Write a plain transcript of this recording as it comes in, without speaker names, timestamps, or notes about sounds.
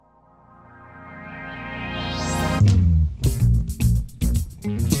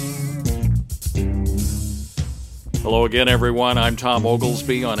Hello again, everyone. I'm Tom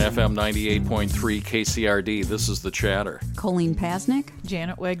Oglesby on FM 98.3 KCRD. This is The Chatter. Colleen Pasnick.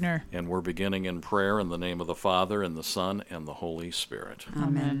 Janet Wagner. And we're beginning in prayer in the name of the Father, and the Son, and the Holy Spirit.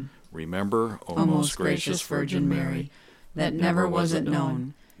 Amen. Remember, O most gracious Virgin Mary, that never was it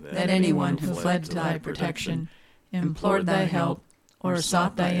known that anyone who fled to thy protection, implored thy help, or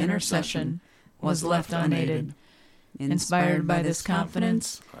sought thy intercession, was left unaided. Inspired by this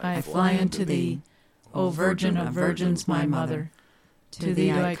confidence, I fly unto thee, O Virgin of Virgins, my Mother. To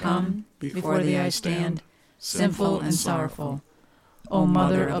thee I come, before thee I stand, sinful and sorrowful. O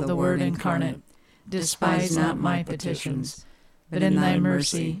Mother of the Word incarnate, despise not my petitions, but in thy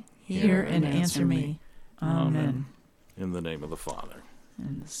mercy hear and answer me. Amen. In the name of the Father,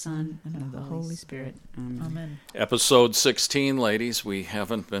 and the Son, and of the Holy Spirit. Amen. Episode 16, ladies. We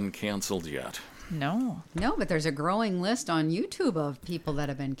haven't been canceled yet. No, but there's a growing list on YouTube of people that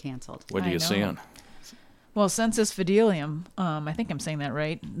have been canceled. What are you seeing? Well, Sensus Fidelium, I think I'm saying that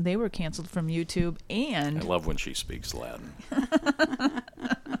right, they were canceled from YouTube, and... I love when she speaks Latin.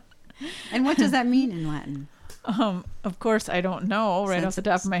 And what does that mean in Latin? Of course, I don't know. Right off the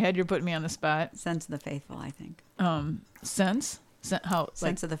top of my head, you're putting me on the spot. Sense of the faithful, I think. Sense? How?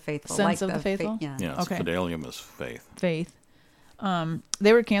 Sense of the faithful. Sense of the faithful? Yeah, okay. Fidelium is faith. Faith.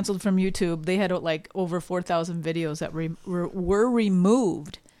 They were canceled from YouTube. They had like over 4,000 videos that were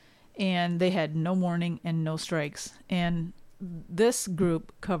removed, and they had no warning and no strikes. And this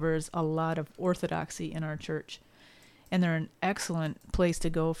group covers a lot of orthodoxy in our church, and they're an excellent place to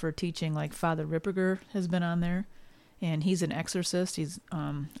go for teaching. Like Father Ripperger has been on there, and he's an exorcist. He's,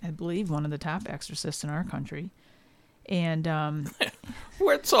 I believe, one of the top exorcists in our country. And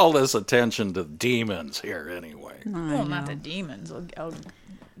what's all this attention to demons here anyway? Well, not the demons. I'll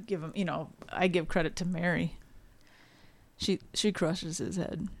give him. I give credit to Mary. She crushes his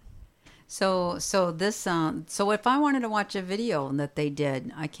head. So if I wanted to watch a video that they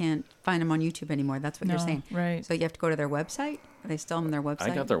did, I can't find them on YouTube anymore. That's what you're saying, right? So you have to go to their website. Are they still on their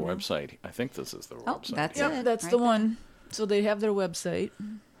website? I got their website. I think this is their website. Oh, that's it. That's right the one. So they have their website.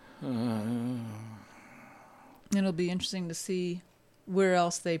 It'll be interesting to see where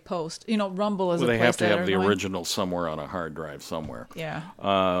else they post. Rumble is a place that they have to have the original somewhere on a hard drive somewhere. Yeah.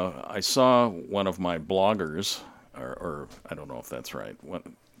 I saw one of my bloggers, or I don't know if that's right.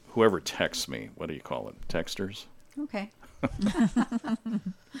 Whoever texts me, what do you call it? Texters? Okay.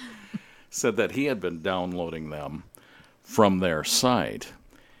 Said that he had been downloading them from their site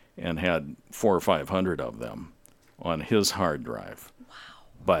and had 400 or 500 of them on his hard drive. Wow.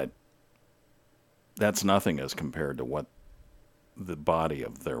 But that's nothing as compared to what the body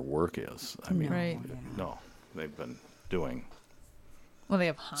of their work is. I mean, right. No, they've been doing they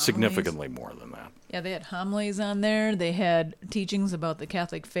have homilies. Significantly more than that. Yeah, they had homilies on there. They had teachings about the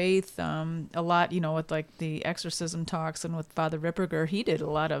Catholic faith. A lot, with like the exorcism talks, and with Father Ripperger, he did a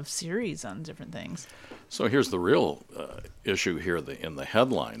lot of series on different things. So here's the real issue here in the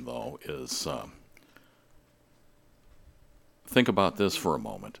headline, though, is think about this for a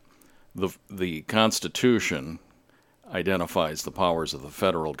moment. The Constitution identifies the powers of the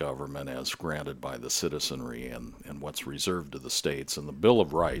federal government as granted by the citizenry and what's reserved to the states, and the Bill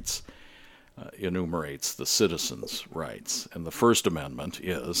of Rights enumerates the citizens' rights. And the First Amendment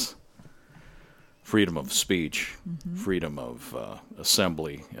is freedom of speech, freedom of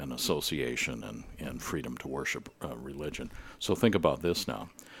assembly and association, and freedom to worship religion. So think about this now.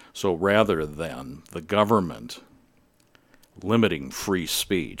 So rather than the government limiting free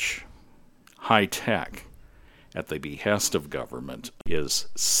speech, high tech, at the behest of government, is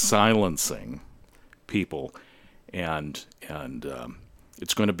silencing people, and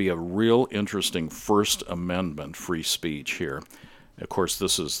it's going to be a real interesting First Amendment free speech here. Of course,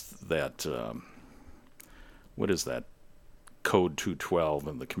 this is that, what is that, Code 212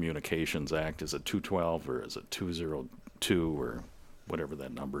 in the Communications Act? Is it 212 or is it 202 or whatever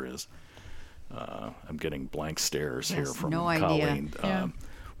that number is? I'm getting blank stares here from Colleen. Yeah.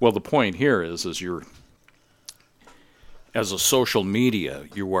 Well, the point here is as a social media,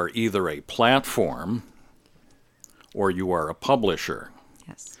 you are either a platform or you are a publisher.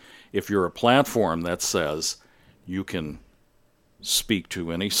 Yes. If you're a platform that says you can speak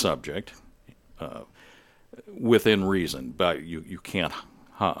to any subject within reason, but you can't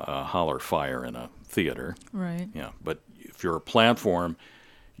holler fire in a theater. Right. Yeah. But if you're a platform,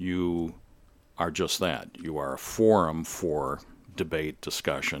 you are just that. You are a forum for debate,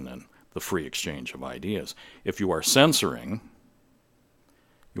 discussion, and the free exchange of ideas. If you are censoring,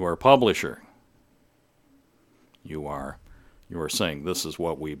 you are a publisher. You are saying this is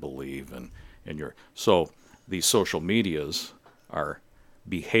what we believe, and so these social medias are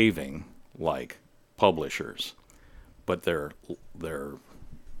behaving like publishers. but they're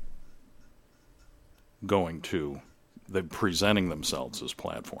presenting themselves as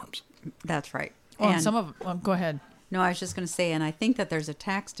platforms. That's right. Well, And some of go ahead. no, I was just going to say, and I think that there's a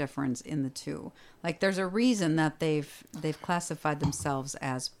tax difference in the two. Like, there's a reason that they've classified themselves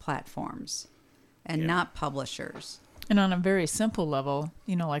as platforms and not publishers. And on a very simple level,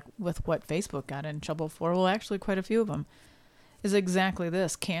 like with what Facebook got in trouble for, well, actually quite a few of them, is exactly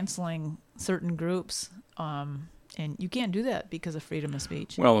this, canceling certain groups. And you can't do that because of freedom of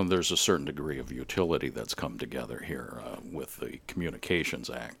speech. Well, and there's a certain degree of utility that's come together here with the Communications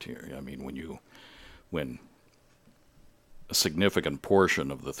Act here. I mean, when a significant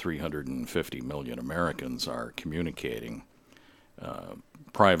portion of the 350 million Americans are communicating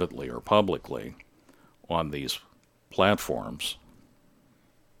privately or publicly on these platforms,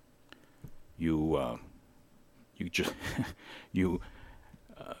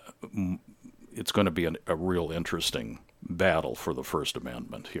 it's going to be a real interesting battle for the First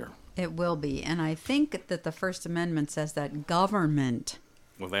Amendment here. It will be. And I think that the First Amendment says that government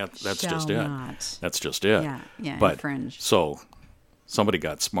Well, that's shall just it. not. That's just it. Yeah, but infringe. So somebody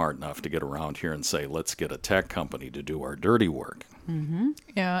got smart enough to get around here and say, let's get a tech company to do our dirty work. Mm-hmm.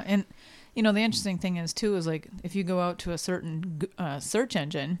 Yeah, and the interesting thing is too is like if you go out to a certain search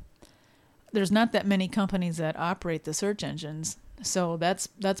engine, there's not that many companies that operate the search engines, so that's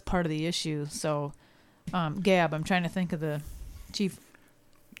part of the issue. So, Gab, I'm trying to think of the chief.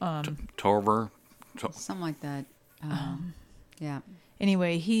 Torber? Something like that. Yeah.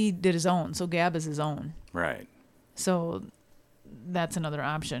 Anyway, he did his own, so Gab is his own. Right. So that's another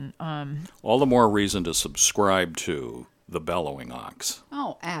option. All the more reason to subscribe to the Bellowing Ox.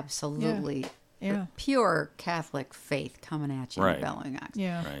 Oh, absolutely. Yeah. Pure Catholic faith coming at you, Right. Bellowing Ox.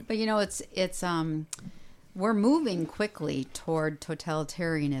 Yeah. Right. But it's we're moving quickly toward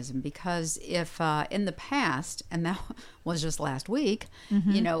totalitarianism because if in the past, and that was just last week,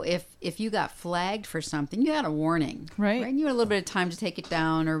 if you got flagged for something, you had a warning, Right. And you had a little bit of time to take it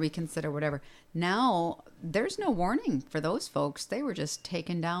down or reconsider whatever. Now there's no warning for those folks. They were just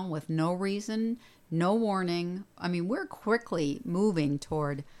taken down with no reason, no warning. I mean, we're quickly moving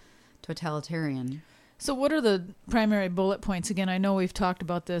toward totalitarian. So what are the primary bullet points? Again, I know we've talked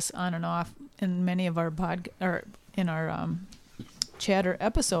about this on and off in many of our chatter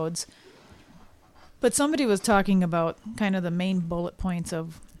episodes, but somebody was talking about kind of the main bullet points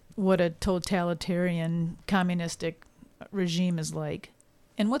of what a totalitarian communistic regime is like.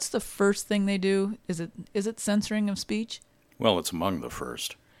 And what's the first thing they do? Is it censoring of speech? Well, it's among the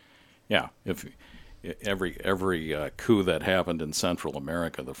first. Yeah. If every coup that happened in Central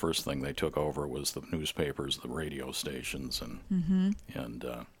America, the first thing they took over was the newspapers, the radio stations, and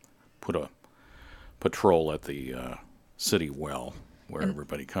put a patrol at the city well where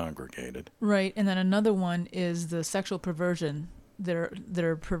everybody congregated. Right, and then another one is the sexual perversion.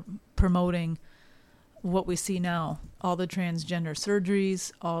 They're promoting what we see now, all the transgender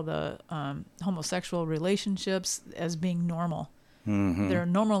surgeries, all the homosexual relationships as being normal. Mm-hmm. They're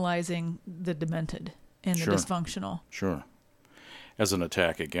normalizing the demented and the dysfunctional. Sure. As an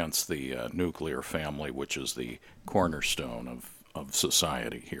attack against the nuclear family, which is the cornerstone of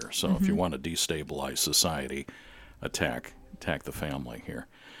society here. So if you want to destabilize society, attack the family here.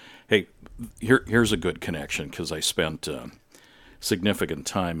 Hey, here's a good connection because I spent significant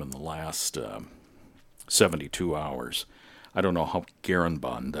time in the last 72 hours. I don't know how Garen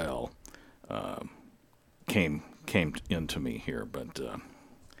Bondell came into me here, but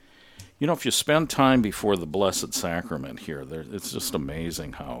if you spend time before the Blessed Sacrament here, it's just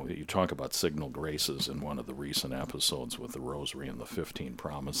amazing how you talk about signal graces in one of the recent episodes with the Rosary and the 15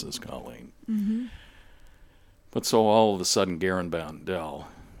 Promises, Colleen. Mm-hmm. But so all of a sudden, Garen Bondell,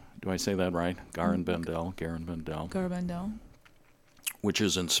 do I say that right? Garen Bondell, which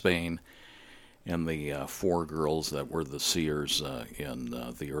is in Spain, and the 4 girls that were the seers in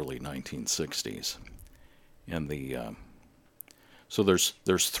the early 1960s. And so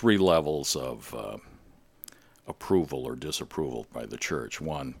there's 3 levels of approval or disapproval by the church.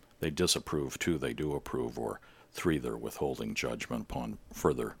 1, they disapprove. 2, they do approve. Or 3, they're withholding judgment upon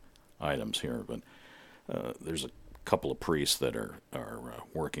further items here. But there's a couple of priests that are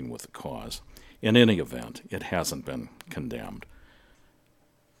working with the cause. In any event, it hasn't been condemned.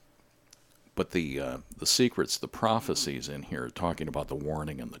 But the secrets, the prophecies in here, talking about the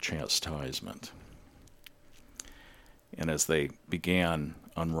warning and the chastisement. And as they began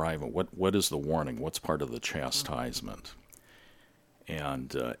unraveling, what is the warning? What's part of the chastisement?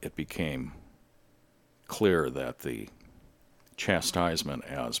 And it became clear that the chastisement,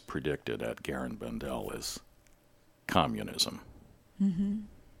 as predicted at Garen Bondell, is communism. Mm-hmm.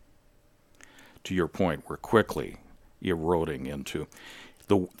 To your point, we're quickly eroding into.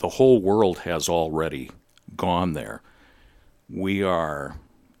 The whole world has already gone there. We are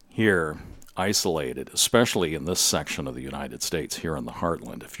here isolated, especially in this section of the United States, here in the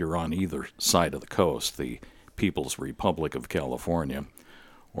heartland. If you're on either side of the coast, the People's Republic of California,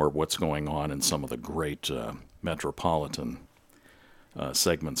 or what's going on in some of the great metropolitan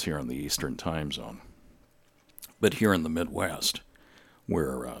segments here in the Eastern Time Zone. But here in the Midwest,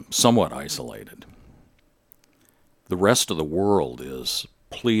 we're somewhat isolated. The rest of the world is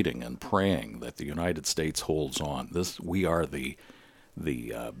pleading and praying that the United States holds on. We are the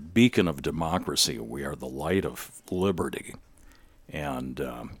beacon of democracy. We are the light of liberty. And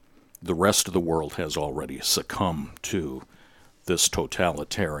the rest of the world has already succumbed to this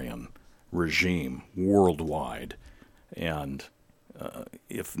totalitarian regime worldwide. And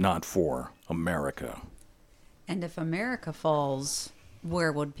if not for America. And if America falls,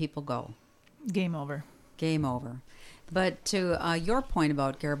 where would people go? Game over. Game over. But to your point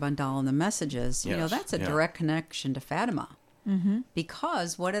about Garabandal and the messages, you know, that's a direct connection to Fatima. Mm-hmm.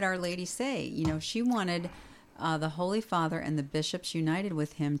 Because what did Our Lady say? You know, she wanted the Holy Father and the bishops united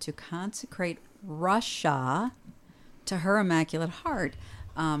with him to consecrate Russia to her Immaculate Heart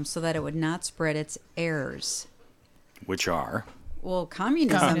so that it would not spread its errors. Which are? Well,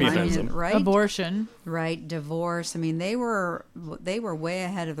 communism. I mean, right? Abortion. Right, divorce. I mean, they were way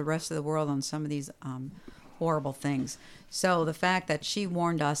ahead of the rest of the world on some of these horrible things. So the fact that she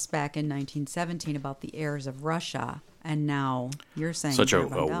warned us back in 1917 about the errors of Russia, and now you're saying such a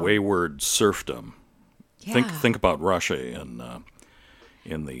wayward serfdom. Yeah. Think about Russia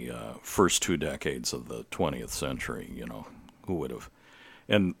in the first 2 decades of the 20th century. You know, who would have?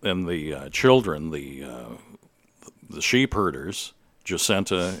 And the children, the sheep herders,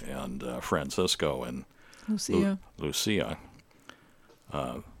 Jacinta and Francisco and Lucia,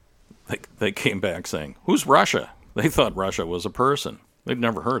 they came back saying, "Who's Russia?" They thought Russia was a person. They'd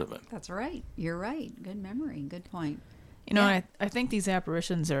never heard of it. That's right. You're right. Good memory. Good point. You know, I think these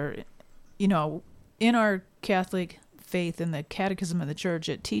apparitions are, you know, in our Catholic faith, in the Catechism of the Church,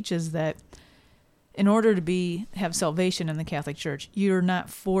 it teaches that in order to have salvation in the Catholic Church, you're not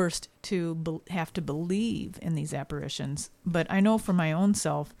forced to have to believe in these apparitions. But I know for my own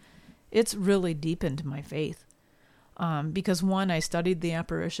self, it's really deepened my faith. Because one, I studied the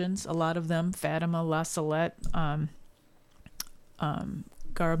apparitions, a lot of them, Fatima, La Salette,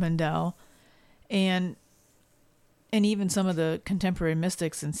 Garabandal, and even some of the contemporary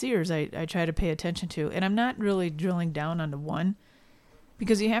mystics and seers I try to pay attention to. And I'm not really drilling down onto one,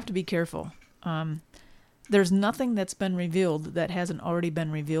 because you have to be careful. There's nothing that's been revealed that hasn't already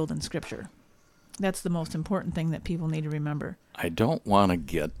been revealed in Scripture. That's the most important thing that people need to remember. I don't want to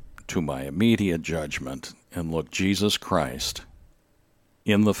get to my immediate judgment and look Jesus Christ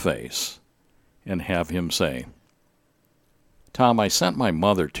in the face and have him say, "Tom, I sent my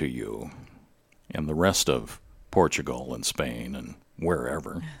mother to you and the rest of Portugal and Spain and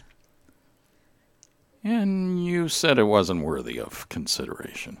wherever, and you said it wasn't worthy of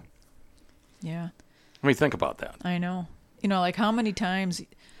consideration." Yeah. I mean, think about that. I know. You know, like how many times,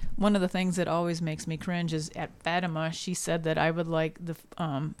 one of the things that always makes me cringe is at Fatima, she said that I would like the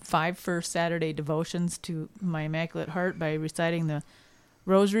 5 first Saturday devotions to my Immaculate Heart by reciting the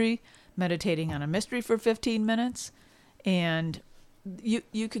Rosary, meditating on a mystery for 15 minutes, and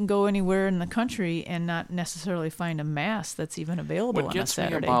you can go anywhere in the country and not necessarily find a Mass that's even available on a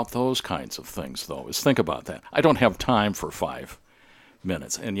Saturday. What gets me about those kinds of things, though, is think about that. I don't have time for 5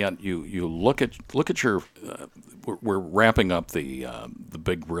 minutes, and yet you look at your. We're wrapping up the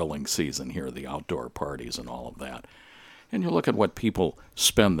big grilling season here, the outdoor parties and all of that, and you look at what people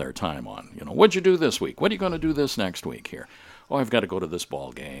spend their time on. You know, what'd you do this week? What are you going to do this next week here? Oh, I've got to go to this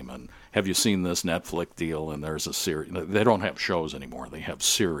ball game, and have you seen this Netflix deal? And there's a series. They don't have shows anymore. They have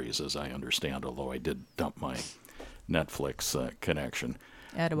series, as I understand, although I did dump my Netflix connection.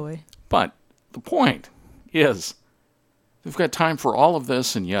 Attaboy. But the point is, we've got time for all of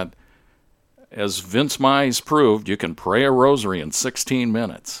this, and yet, as Vince Mize proved, you can pray a rosary in 16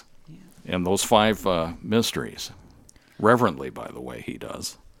 minutes. Yeah. And those 5 mysteries. Reverently, by the way, he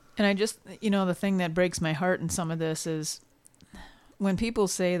does. And I just, you know, the thing that breaks my heart in some of this is when people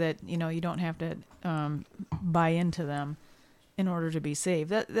say that, you know, you don't have to buy into them in order to be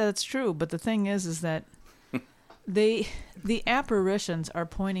saved. That's true. But the thing is that the apparitions are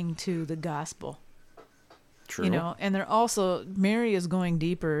pointing to the gospel. True. You know, and they're also, Mary is going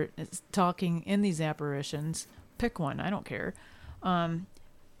deeper, it's talking in these apparitions. Pick one, I don't care.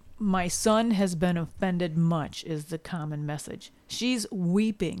 My son has been offended much is the common message. She's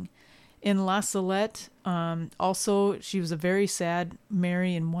weeping. In La Salette, also, she was a very sad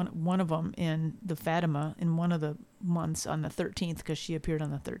Mary in one of them, in the Fatima, in one of the months on the 13th because she appeared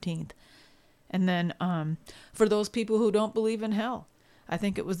on the 13th. And then for those people who don't believe in hell, I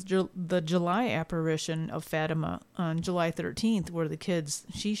think it was the July apparition of Fatima on July 13th where the kids,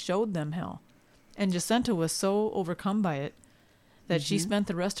 she showed them hell. And Jacinta was so overcome by it that she spent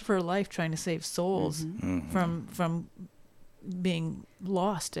the rest of her life trying to save souls from being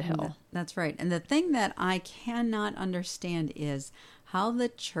lost to hell. That's right. And the thing that I cannot understand is how the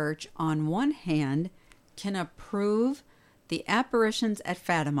church, on one hand, can approve the apparitions at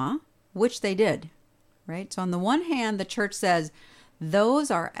Fatima, which they did, right? So on the one hand, the church says, those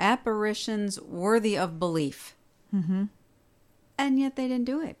are apparitions worthy of belief. And yet they didn't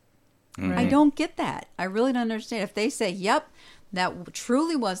do it. Right. I don't get that. I really don't understand. If they say, yep, that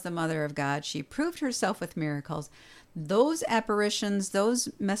truly was the Mother of God, she proved herself with miracles, those apparitions, those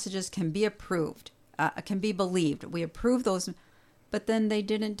messages can be approved, can be believed. We approve those, but then they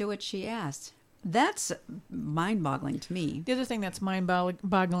didn't do what she asked. That's mind-boggling to me. The other thing that's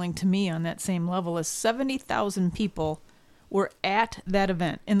mind-boggling to me on that same level is 70,000 people were at that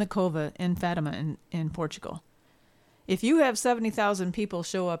event in the Cova in Fatima in Portugal. If you have 70,000 people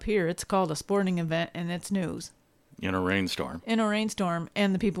show up here, it's called a sporting event and it's news. In a rainstorm. In a rainstorm,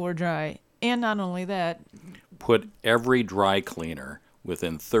 and the people were dry. And not only that, put every dry cleaner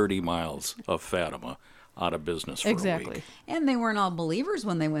within 30 miles of Fatima out of business for a week. And they weren't all believers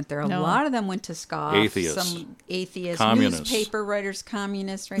when they went there. A No. lot of them went to scoff. Atheists. Some atheists, Communists. newspaper writers,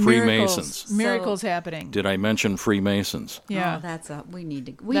 communists, right? Freemasons. Miracles happening. Did I mention Freemasons? Yeah. Oh, that's we need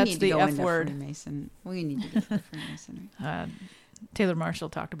to That's the go F into word. Freemason. We need to get to Freemasonry. Taylor Marshall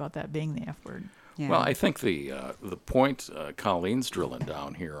talked about that being the F word. Yeah. Well, I think the point Colleen's drilling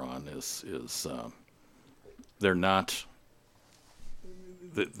down here on is they're not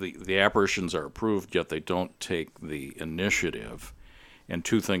the apparitions are approved, yet they don't take the initiative. And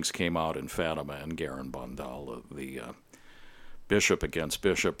two things came out in Fatima and Garabandal, the bishop against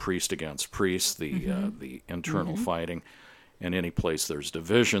bishop, priest against priest, the internal fighting. And any place there's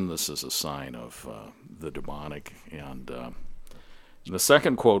division, this is a sign of the demonic. And the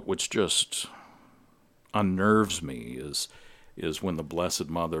second quote, which just unnerves me, is when the Blessed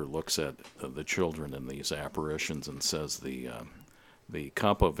Mother looks at the children in these apparitions and says the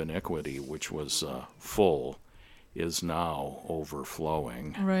cup of iniquity, which was full, is now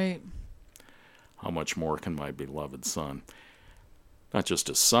overflowing. Right. How much more can my beloved Son, not just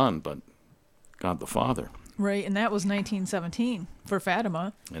his Son, but God the Father, Right, and that was 1917 for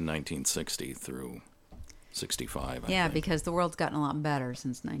Fatima. in 1960 through 65, I yeah, think. because the world's gotten a lot better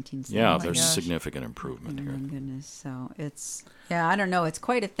since 1970. Yeah, my there's gosh. significant improvement Oh here. my goodness. So it's, I don't know. It's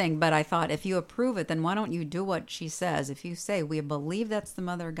quite a thing. But I thought if you approve it, then why don't you do what she says? If you say, we believe that's the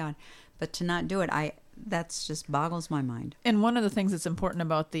Mother of God, but to not do it, that's just boggles my mind. And one of the things that's important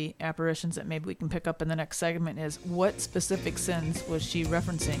about the apparitions that maybe we can pick up in the next segment is what specific sins was she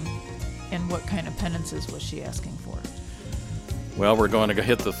referencing and what kind of penances was she asking for? Well, we're going to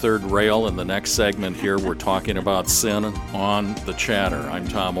hit the third rail in the next segment here. We're talking about sin on the chatter. I'm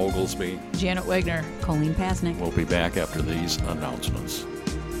Tom Oglesby. Janet Wagner. Colleen Pasnick. We'll be back after these announcements.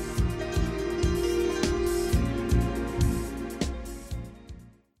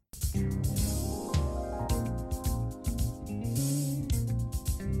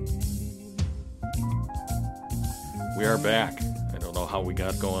 We are back. I don't know how we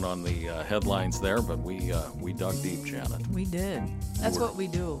got going on the headlines there, but we dug deep, Janet. We did. That's We're- what we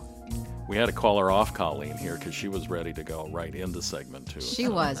do. We had to call her off, Colleen, here, because she was ready to go right into segment 2. She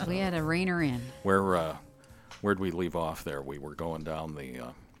was. We had to rein her in. Where'd we leave off there? We were going down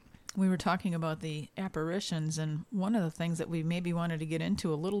the... We were talking about the apparitions, and one of the things that we maybe wanted to get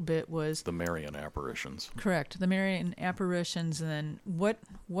into a little bit was... the Marian apparitions. Correct. The Marian apparitions, and then what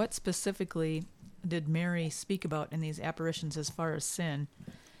specifically did Mary speak about in these apparitions as far as sin?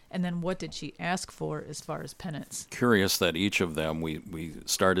 And then what did she ask for as far as penance? Curious that each of them, we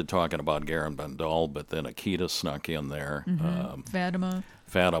started talking about Garabandal, but then Akita snuck in there. Fatima,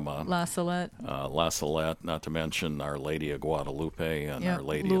 La Salette. La Salette, not to mention Our Lady of Guadalupe and Yep, Our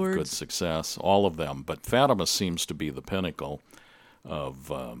Lady Lourdes. of Good Success, all of them. But Fatima seems to be the pinnacle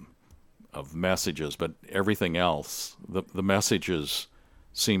of messages, but everything else, the messages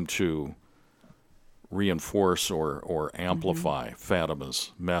seem to reinforce or amplify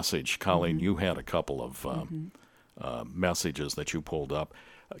Fatima's message. Colleen, you had a couple of messages that you pulled up.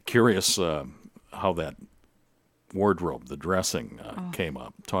 Curious how that wardrobe, the dressing, came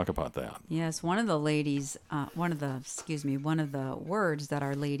up. Talk about that. Yes, one of the words that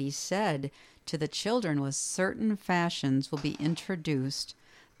Our Lady said to the children was, certain fashions will be introduced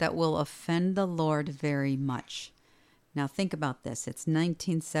that will offend the Lord very much. Now think about this. It's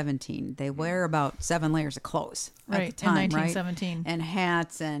 1917. They wear about 7 layers of clothes at the time, in 1917. right? And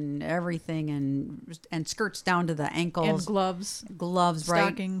hats and everything, and skirts down to the ankles. And gloves, right?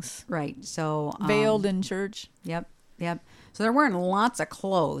 stockings. Right. So Veiled in church. Yep. So they're wearing lots of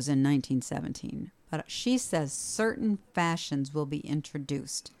clothes in 1917. But she says certain fashions will be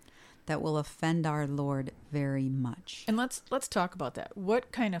introduced that will offend our Lord very much. And let's talk about that.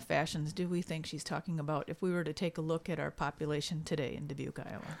 What kind of fashions do we think she's talking about if we were to take a look at our population today in Dubuque,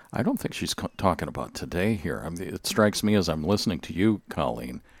 Iowa? I don't think she's talking about today here. It strikes me as I'm listening to you,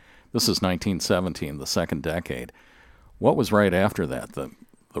 Colleen. This is 1917, the second decade. What was right after that? The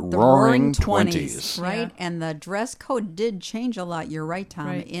roaring 20s. Right? Yeah. And the dress code did change a lot. You're right, Tom.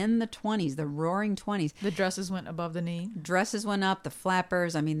 Right. In the 20s, the roaring 20s. The dresses went above the knee. Dresses went up, the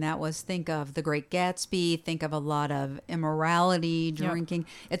flappers. I mean, that was, think of The Great Gatsby, think of a lot of immorality, drinking.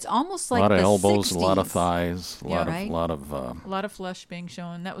 It's almost like a lot of the elbows, 60s. a lot of thighs, a lot of A lot of flesh being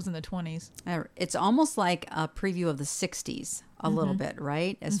shown. That was in the 20s. It's almost like a preview of the 60s a little bit,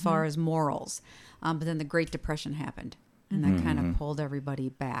 right? As far as morals. But then the Great Depression happened. And that kind of pulled everybody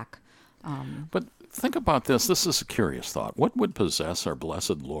back. But think about this. This is a curious thought. What would possess our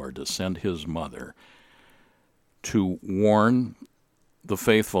blessed Lord to send his mother to warn the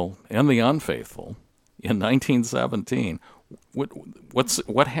faithful and the unfaithful in 1917?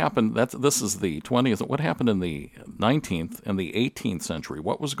 What happened? This is the 20th. What happened in the 19th and the 18th century?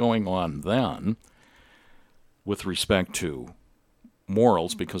 What was going on then with respect to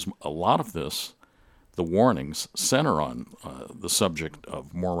morals? Because a lot of this, the warnings center on the subject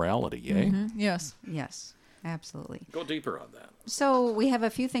of morality, eh? Mm-hmm. Yes, absolutely. Go deeper on that. So we have a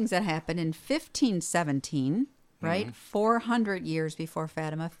few things that happened in 1517, right? 400 years before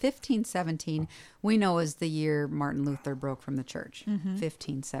Fatima. 1517, we know is the year Martin Luther broke from the church.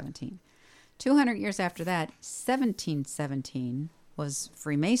 1517. 200 years after that, 1717, was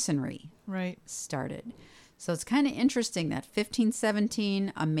Freemasonry started. So it's kind of interesting that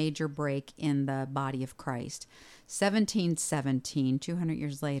 1517, a major break in the body of Christ. 1717, 200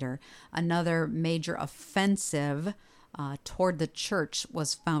 years later, another major offensive toward the church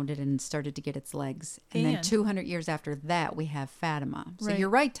was founded and started to get its legs. And then 200 years after that, we have Fatima. So you're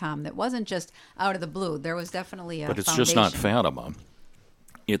right, Tom. That wasn't just out of the blue. There was definitely a But it's foundation. just not Fatima.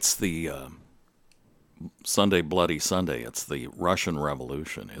 It's the Sunday Bloody Sunday. It's the Russian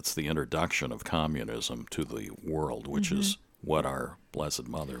Revolution. It's the introduction of communism to the world, which is what our Blessed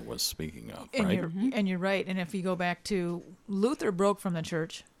Mother was speaking of, right? And you're right. And if you go back to Luther broke from the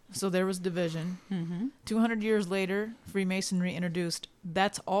church, so there was division. 200 years later, Freemasonry introduced.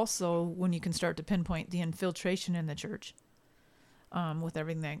 That's also when you can start to pinpoint the infiltration in the church with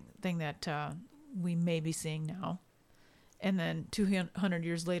everything that we may be seeing now. And then 200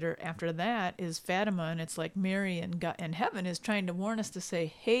 years later after that is Fatima, and it's like Mary and God and heaven is trying to warn us to say,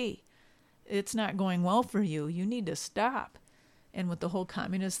 hey, it's not going well for you. You need to stop. And with the whole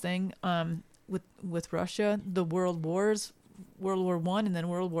communist thing, with Russia, the world wars, World War I and then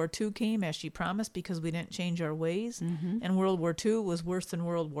World War II came as she promised because we didn't change our ways. And World War II was worse than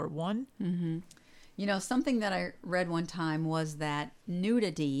World War I. You know, something that I read one time was that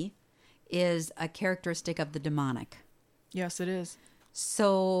nudity is a characteristic of the demonic. Yes, it is.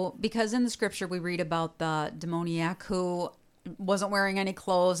 So, because in the scripture we read about the demoniac who wasn't wearing any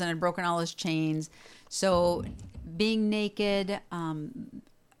clothes and had broken all his chains. So, being naked,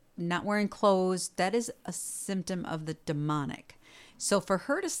 not wearing clothes, that is a symptom of the demonic. So, for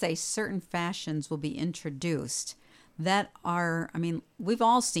her to say certain fashions will be introduced that are, I mean, we've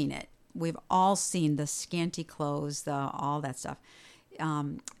all seen it. We've all seen the scanty clothes, all that stuff.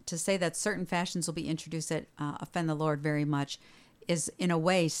 To say that certain fashions will be introduced that offend the Lord very much is in a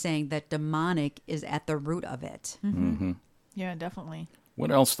way saying that demonic is at the root of it. Yeah, definitely.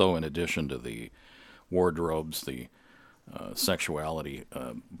 What else, though, in addition to the wardrobes, the sexuality,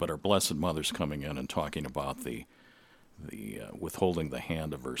 but our Blessed Mother's coming in and talking about the withholding the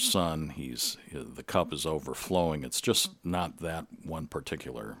hand of her son. The cup is overflowing. It's just not that one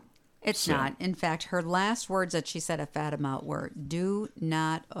particular It's sin. not. In fact, her last words that she said at Fatima were, "Do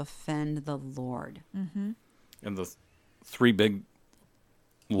not offend the Lord." And the three big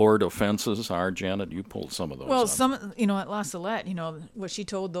Lord offenses are, Janet, you pulled some of those Well, up. at La Salette, what she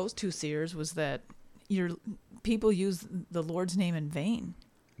told those two seers was that your people use the Lord's name in vain.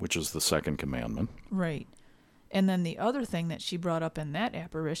 Which is the second commandment. Right. And then the other thing that she brought up in that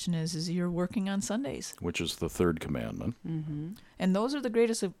apparition is you're working on Sundays. Which is the third commandment. And those are the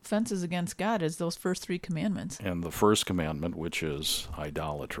greatest offenses against God, is those first three commandments. And the first commandment, which is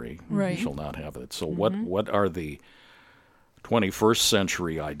idolatry. Right. You shall not have it. So what are the 21st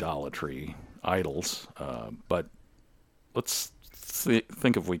century idolatry idols? But let's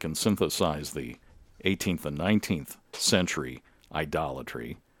think if we can synthesize the 18th and 19th century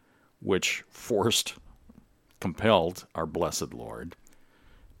idolatry, which compelled our blessed Lord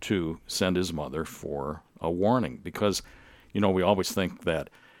to send his mother for a warning. Because, we always think that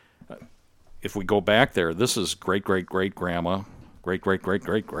if we go back there, this is great-great-great-grandma,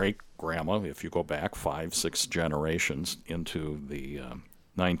 great-great-great-great-great-grandma, if you go back 5-6 generations into the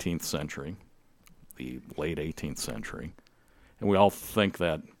 19th century, the late 18th century. And we all think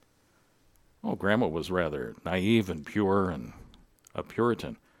that, Grandma was rather naive and pure and a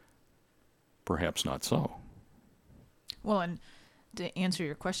Puritan. Perhaps not so. Well, and to answer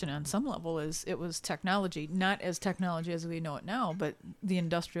your question on some level it was technology, not as technology as we know it now, but the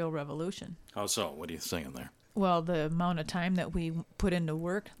Industrial Revolution. How so? What are you saying there? Well, the amount of time that we put into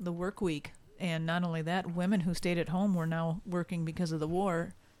work, the work week, and not only that, women who stayed at home were now working because of the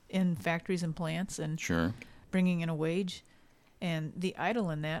war in factories and plants and Sure. bringing in a wage. And the idol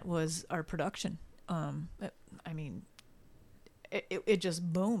in that was our production. It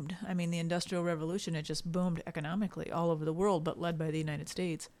just boomed. The Industrial Revolution, it just boomed economically all over the world, but led by the United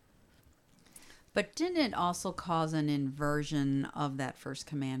States. But didn't it also cause an inversion of that first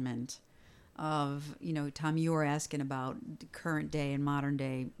commandment? Of, Tom, you were asking about the current day and modern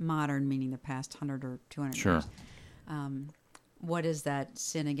day, modern meaning the past 100 or 200 Sure. years. What is that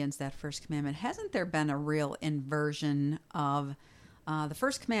sin against that first commandment? Hasn't there been a real inversion of the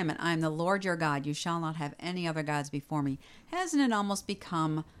first commandment, I am the Lord your God, you shall not have any other gods before me? Hasn't it almost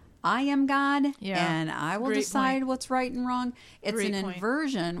become, I am God, and I will decide what's right and wrong? It's an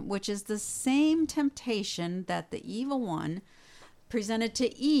inversion, which is the same temptation that the evil one presented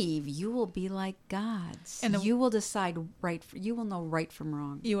to Eve. You will be like gods. And you will decide you will know right from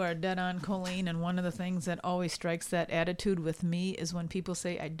wrong. You are dead on, Colleen, and one of the things that always strikes that attitude with me is when people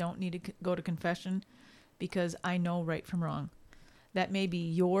say, I don't need to go to confession because I know right from wrong. That may be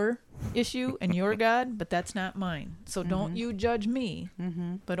your issue and your God, but that's not mine. So don't you judge me.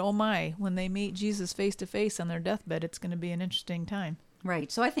 Mm-hmm. But oh my, when they meet Jesus face to face on their deathbed, it's going to be an interesting time.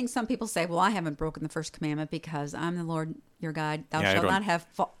 Right. So I think some people say, well, I haven't broken the first commandment because I'm the Lord your God. Thou shalt not have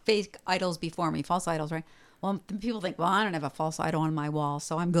fake idols before me, false idols, right? Well, people think, well, I don't have a false idol on my wall,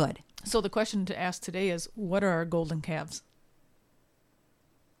 so I'm good. So the question to ask today is, what are our golden calves?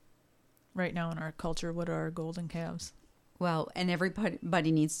 Right now in our culture, what are our golden calves? Well, and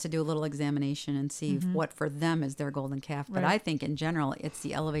everybody needs to do a little examination and see what for them is their golden calf. But I think in general, it's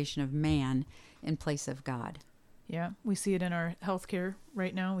the elevation of man in place of God. Yeah, we see it in our healthcare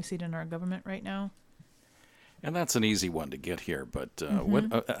right now. We see it in our government right now. And that's an easy one to get here, but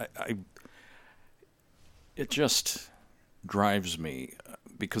it just drives me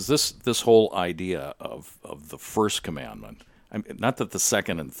because this whole idea of the first commandment, not that the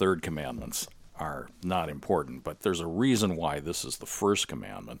second and third commandments are not important, but there's a reason why this is the first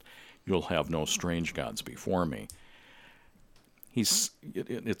commandment. You'll have no strange gods before me. It's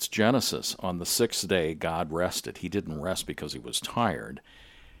Genesis. On the sixth day, God rested. He didn't rest because he was tired.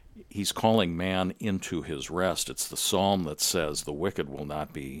 He's calling man into his rest. It's the psalm that says, the wicked will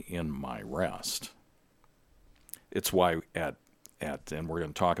not be in my rest. It's why and we're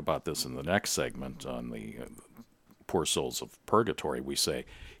going to talk about this in the next segment on the poor souls of purgatory, we say,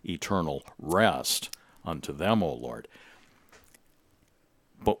 eternal rest unto them, O Lord.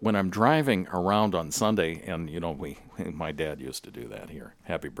 But when I'm driving around on Sunday, and my dad used to do that here.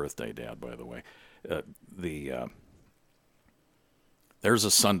 Happy birthday, Dad, by the way. There's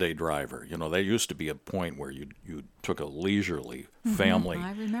a Sunday driver. There used to be a point where you took a leisurely family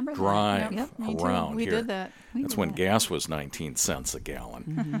drive around we here. Did that. That's when gas was 19 cents a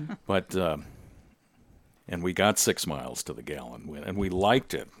gallon. But and we got 6 miles to the gallon, and we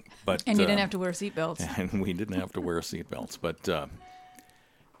liked it. But and you didn't have to wear seatbelts. And we didn't have to wear seatbelts. But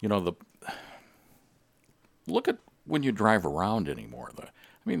look at when you drive around anymore.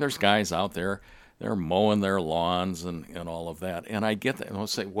 There's guys out there, they're mowing their lawns and all of that. And I get that. And I'll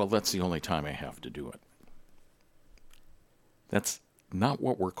say, well, that's the only time I have to do it. That's not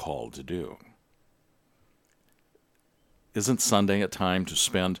what we're called to do. Isn't Sunday a time to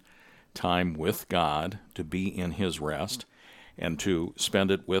spend time with God, to be in his rest, and to spend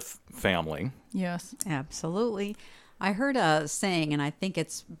it with family? Yes. Absolutely. I heard a saying, and I think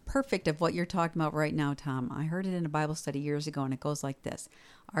it's perfect of what you're talking about right now, Tom. I heard it in a Bible study years ago, and it goes like this.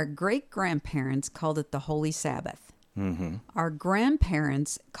 Our great-grandparents called it the Holy Sabbath. Mm-hmm. Our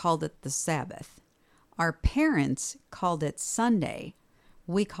grandparents called it the Sabbath. Our parents called it Sunday.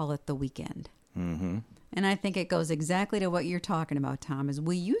 We call it the weekend. Mm-hmm. And I think it goes exactly to what you're talking about, Tom, is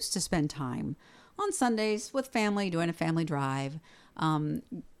we used to spend time on Sundays with family, doing a family drive,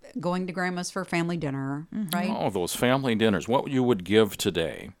 going to grandma's for family dinner, right? Oh, those family dinners. What you would give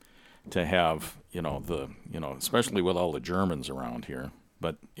today to have, especially with all the Germans around here.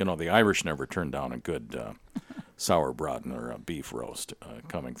 But, the Irish never turned down a good sauerbraten or a beef roast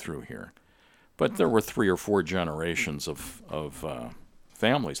coming through here. But there were 3 or 4 generations of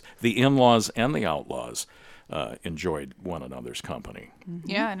families. The in-laws and the outlaws enjoyed one another's company.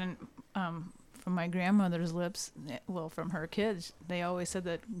 Yeah, and from my grandmother's lips, well, from her kids, they always said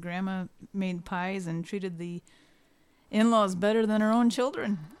that Grandma made pies and treated the in-laws better than her own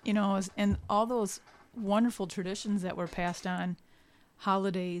children, and all those wonderful traditions that were passed on,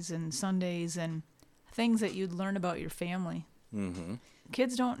 holidays and Sundays and things that you'd learn about your family. Mm-hmm.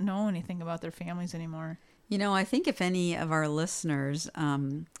 Kids don't know anything about their families anymore. I think if any of our listeners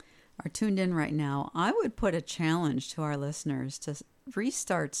are tuned in right now, I would put a challenge to our listeners to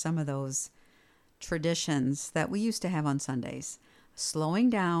restart some of those traditions that we used to have on Sundays. Slowing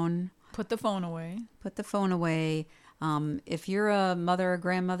down. Put the phone away. If you're a mother or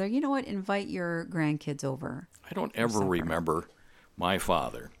grandmother, you know what? Invite your grandkids over. I don't ever remember my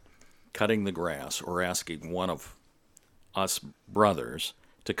father cutting the grass or asking one of us brothers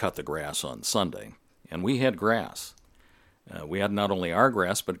to cut the grass on Sunday. And we had grass. We had not only our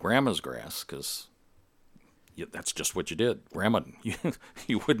grass, but Grandma's grass, because that's just what you did. Grandma,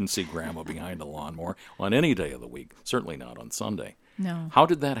 you wouldn't see Grandma behind a lawnmower on any day of the week, certainly not on Sunday. No. How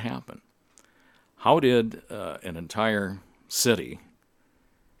did that happen? How did an entire city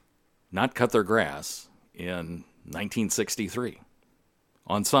not cut their grass in 1963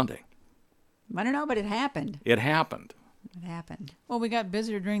 on Sunday? I don't know, but it happened. It happened. Well, we got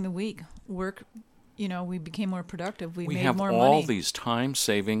busier during the week. Work, we became more productive. We made have more all money. these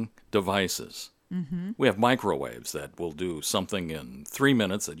time-saving devices. Mm-hmm. We have microwaves that will do something in 3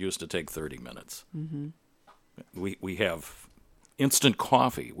 minutes that used to take 30 minutes. Mm-hmm. We have instant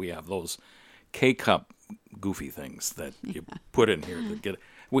coffee. We have those K-cup goofy things that you put in here that get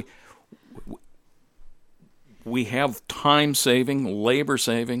we have time-saving,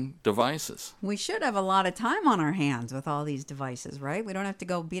 labor-saving devices. We should have a lot of time on our hands with all these devices, right? We don't have to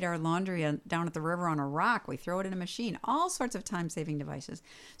go beat our laundry down at the river on a rock. We throw it in a machine. All sorts of time-saving devices.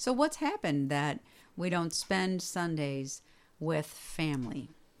 So what's happened that we don't spend Sundays with family?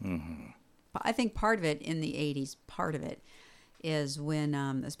 Mm-hmm. I think part of it in the 80s, part of it is when,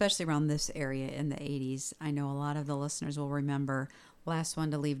 especially around this area in the 80s, I know a lot of the listeners will remember last one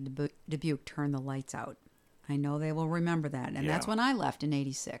to leave Dubuque, turn the lights out. I know they will remember that. And that's when I left in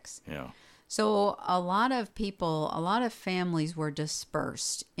 86. Yeah. So a lot of people, a lot of families were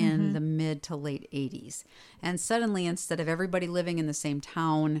dispersed in the mid to late 80s. And suddenly, instead of everybody living in the same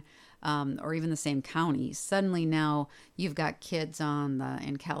town or even the same county, suddenly now you've got kids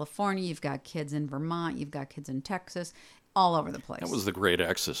in California, you've got kids in Vermont, you've got kids in Texas, all over the place. That was the great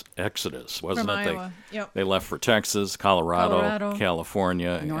exodus, wasn't From it? Iowa. Yep. They left for Texas, Colorado,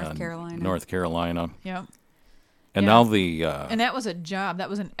 California, North Carolina. Yep. And now and that was a job. That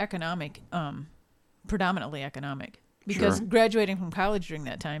was an economic, predominantly economic. Because graduating from college during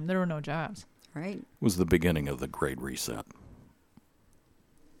that time, there were no jobs. Right. It was the beginning of the Great Reset.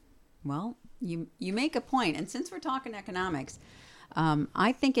 Well, you make a point. And since we're talking economics,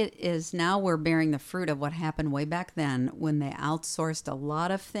 I think it is now we're bearing the fruit of what happened way back then when they outsourced a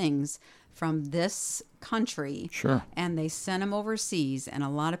lot of things from this country. Sure. And they sent them overseas, and a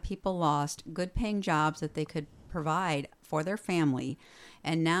lot of people lost good paying jobs that they could provide for their family.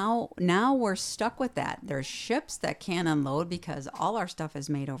 And now we're stuck with that. There's ships that can't unload because all our stuff is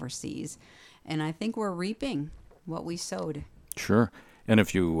made overseas. And I think we're reaping what we sowed. Sure. And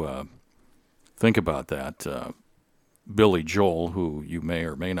if you think about that, Billy Joel, who you may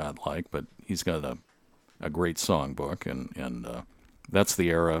or may not like, but he's got a great songbook, and that's the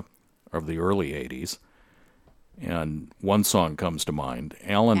era of the early 80s. And one song comes to mind,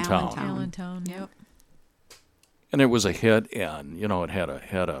 Allentown. Allentown, yep. And it was a hit, and, it had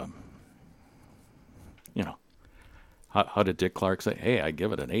a how did Dick Clark say, hey, I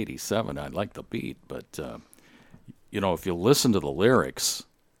give it an 87, I like the beat. But, if you listen to the lyrics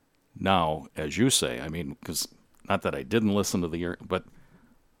now, as you say, I mean, because not that I didn't listen to the, but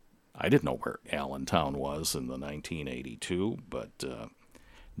I didn't know where Allentown was in the 1982, but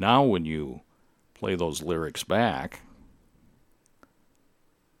now when you play those lyrics back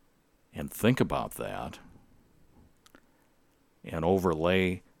and think about that, and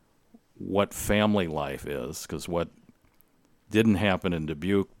overlay what family life is, because what didn't happen in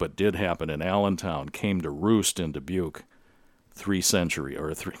Dubuque but did happen in Allentown came to roost in Dubuque 3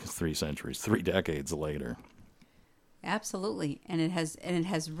 decades later. Absolutely, and it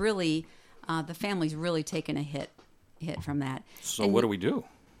has really the family's really taken a hit from that. So what do we do?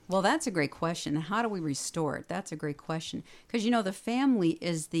 Well, that's a great question. How do we restore it? That's a great question. Because, the family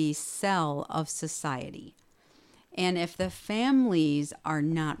is the cell of society. And if the families are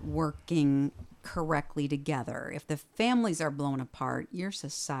not working correctly together, if the families are blown apart, your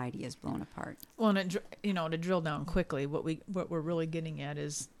society is blown apart. Well, and to drill down quickly, what we're really getting at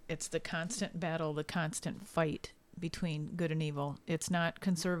is it's the constant battle, the constant fight between good and evil. It's not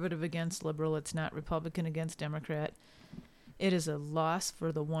conservative against liberal. It's not Republican against Democrat. It is a loss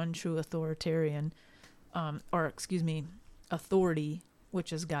for the one true authoritarian, authority,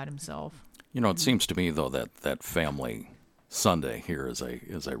 which is God Himself. It seems to me though that family Sunday here, as I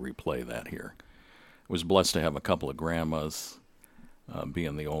replay that here, was blessed to have a couple of grandmas,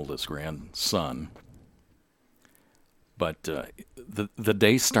 being the oldest grandson. But the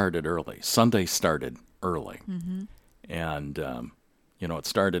day started early. Sunday started early, and it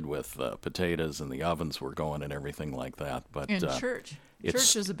started with potatoes and the ovens were going and everything like that. But and church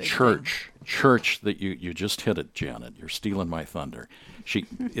is a big church that you just hit it, Janet. You're stealing my thunder.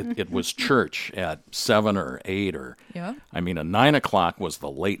 It was church at 7 or 8 or yeah. I mean, 9 o'clock was the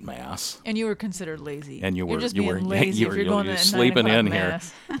late mass. And you were considered lazy. And you were lazy if you're going to sleeping in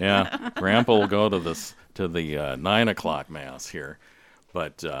mass. here. Yeah, Grandpa will go to the 9 o'clock mass here,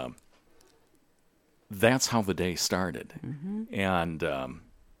 but that's how the day started, and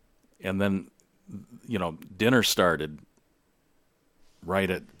then dinner started right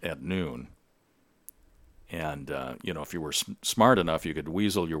at noon. And, if you were smart enough, you could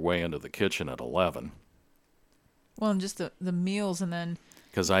weasel your way into the kitchen at 11. Well, and just the meals, and then...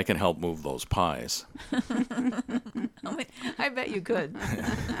 Because I can help move those pies. I bet you could.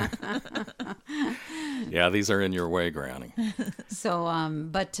 Yeah, these are in your way, Granny. So,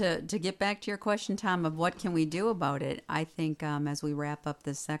 but to get back to your question, Tom, of what can we do about it, I think as we wrap up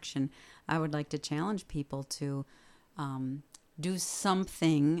this section, I would like to challenge people to do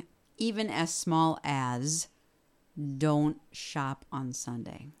something, even as small as don't shop on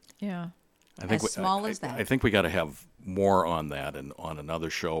Sunday. Yeah. I think small as that. I think we got to have more on that and on another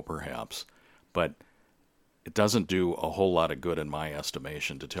show perhaps, but it doesn't do a whole lot of good in my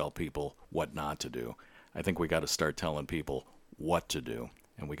estimation to tell people what not to do. I think we got to start telling people what to do,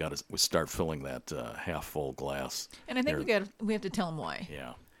 and we start filling that half full glass. And I think we have to tell them why.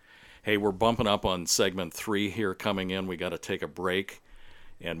 Yeah. Hey, we're bumping up on segment 3 here coming in. We got to take a break,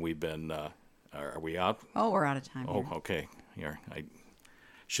 and we've been. Are we out? Oh, we're out of time. Oh, here. Okay. Here,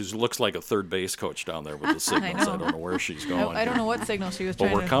 she looks like a third base coach down there with the signals. I don't know where she's going. I don't know what signal she was trying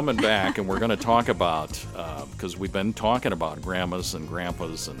to... But we're coming to... back, and we're going to talk about, because we've been talking about grandmas and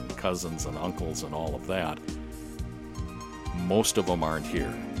grandpas and cousins and uncles and all of that. Most of them aren't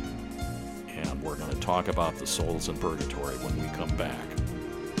here. And we're going to talk about the souls in purgatory when we come back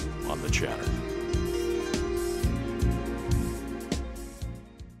on The Chatter.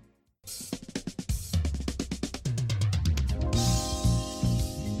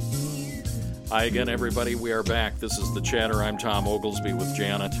 Hi again, everybody. We are back. This is The Chatter. I'm Tom Oglesby with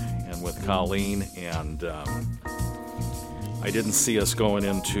Janet and with Colleen. And I didn't see us going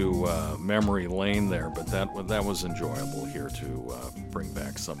into memory lane there, but that was enjoyable here to bring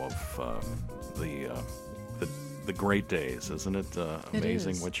back some of the great days. Isn't it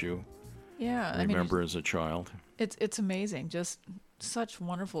amazing what you remember as a child? It's amazing. Just such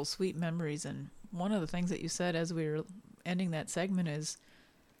wonderful, sweet memories. And one of the things that you said as we were ending that segment is,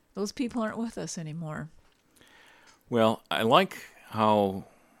 those people aren't with us anymore. Well, I like how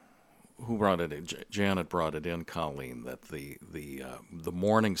who brought it in? Janet brought it in, Colleen, that the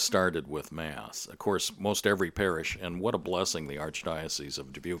morning started with Mass. Of course, most every parish, and what a blessing the Archdiocese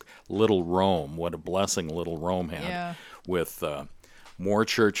of Dubuque, Little Rome, what a blessing Little Rome had with more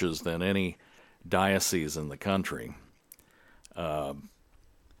churches than any diocese in the country.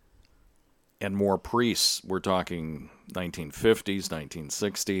 And more priests. We're talking 1950s,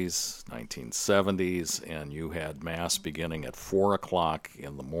 1960s, 1970s, and you had Mass beginning at 4 o'clock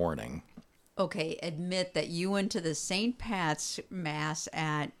in the morning. Okay, admit that you went to the St. Pat's Mass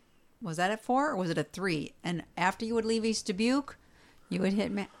at, was that at 4 or was it at 3? And after you would leave East Dubuque, you would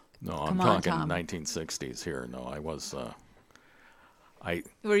hit Mass? No, I'm talking 1960s here. No, I was...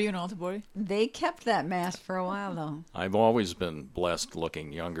 Were you an altar boy? They kept that Mass for a while, though. I've always been blessed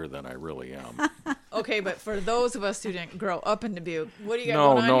looking younger than I really am. Okay, but for those of us who didn't grow up in Dubuque, what do you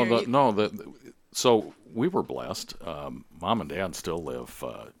got going on here? So we were blessed. Mom and Dad still live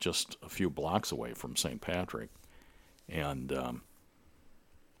just a few blocks away from St. Patrick. And,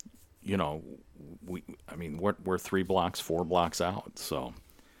 we're 3 blocks, 4 blocks out. So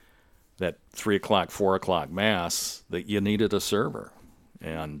that 3 o'clock, 4 o'clock Mass, that you needed a server.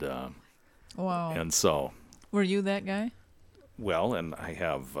 And wow. And so, were you that guy? Well, and I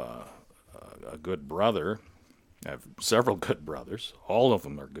have a good brother. I have several good brothers. All of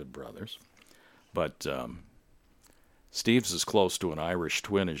them are good brothers. But Steve's as close to an Irish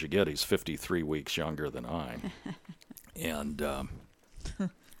twin as you get. He's 53 weeks younger than I. And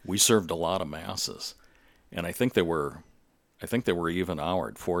we served a lot of masses. And I think they were even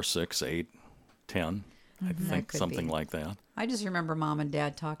houred, 4, 6, 8, 10. I think something like that. I just remember Mom and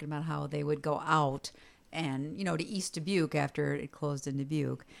Dad talking about how they would go out and, to East Dubuque after it closed in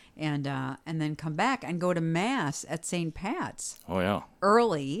Dubuque, and then come back and go to Mass at St. Pat's. Oh, yeah.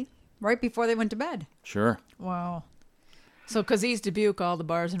 Early, right before they went to bed. Sure. Wow. So, because East Dubuque, all the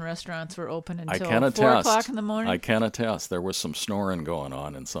bars and restaurants were open until 4 o'clock in the morning? I can attest. There was some snoring going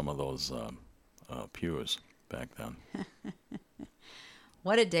on in some of those pews back then.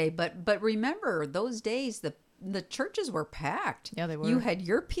 What a day. But remember, those days, the churches were packed. Yeah, they were. You had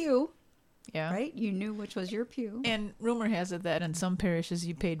your pew, Yeah. right? You knew which was your pew. And rumor has it that in some parishes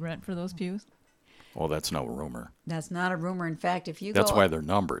you paid rent for those pews. Oh, that's no rumor. That's not a rumor. In fact, if you That's go... why they're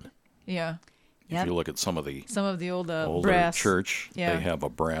numbered. Yeah. If you look at some of the old older brass church, yeah. they have a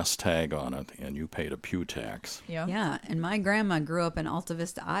brass tag on it, and you paid a pew tax. Yeah. Yeah, and my grandma grew up in Alta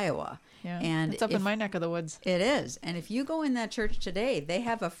Vista, Iowa. Yeah. And it's up in my neck of the woods. It is. And if you go in that church today, they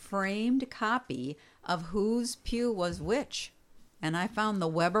have a framed copy of whose pew was which. And I found the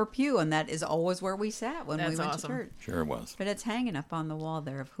Weber pew, and that is always where we sat when we went to church. Sure it was. But it's hanging up on the wall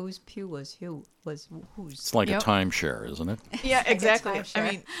there of whose pew was whose. It's like a timeshare, isn't it? Yeah, exactly.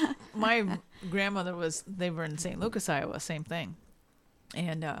 I mean, my grandmother they were in St. Lucas, Iowa, same thing.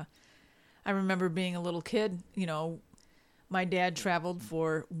 And I remember being a little kid, my dad traveled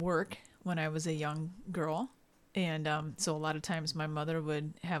for work when I was a young girl. And so a lot of times my mother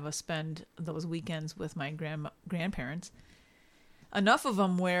would have us spend those weekends with my grandparents. Enough of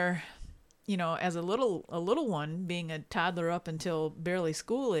them where, as a little one, being a toddler up until barely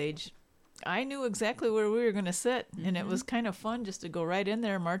school age, I knew exactly where we were going to sit. Mm-hmm. And it was kind of fun just to go right in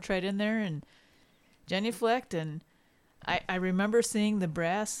there, march right in there and genuflect. And I remember seeing the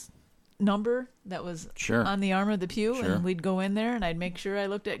brass number that was on the arm of the pew. Sure. And we'd go in there and I'd make sure I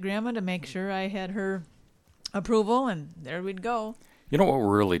looked at Grandma to make sure I had her approval. And there we'd go. You know what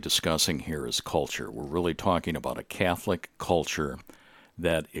we're really discussing here is culture. We're really talking about a Catholic culture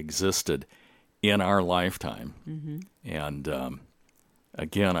that existed in our lifetime. Mm-hmm. And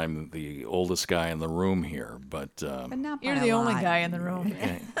again, I'm the oldest guy in the room here, but not you're the only guy in the room.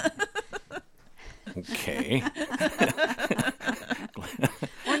 Okay.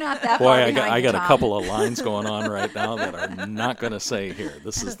 We're not that Boy, far I got a couple of lines going on right now that I'm not going to say here.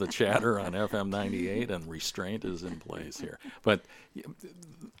 This is the chatter on FM 98, and restraint is in place here. But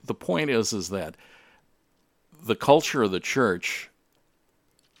the point is that the culture of the church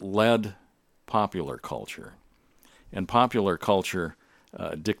led popular culture, and popular culture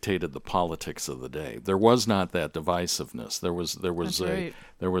dictated the politics of the day. There was not that divisiveness.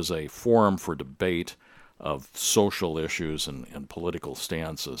 There was a forum for debate of social issues and political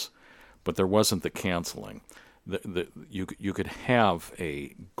stances, but there wasn't the canceling. You could have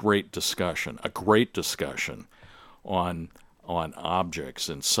a great discussion on objects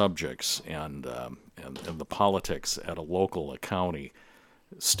and subjects and the politics at a local, a county,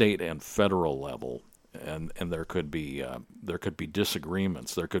 state, and federal level. And there could be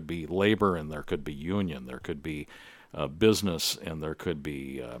disagreements. There could be labor and there could be union. There could be business and there could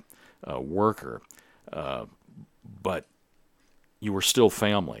be worker. But you were still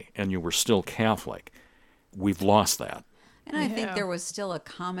family and you were still Catholic. We've lost that. And I think there was still a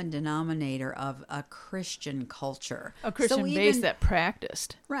common denominator of a Christian culture. A Christian base that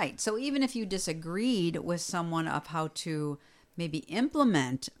practiced. Right. So even if you disagreed with someone of how to maybe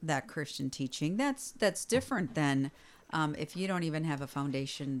implement that Christian teaching, that's different than if you don't even have a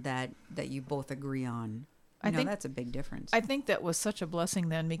foundation that you both agree on. I think that's a big difference. I think that was such a blessing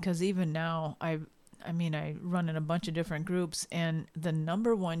then, because even now I run in a bunch of different groups, and the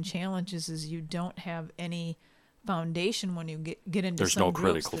number one challenge is you don't have any foundation when you get into there's some no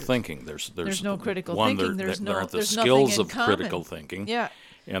groups. critical thinking. There's no critical one, thinking. There aren't the there's skills of common. critical thinking. Yeah.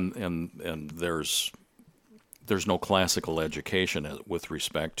 And there's no classical education with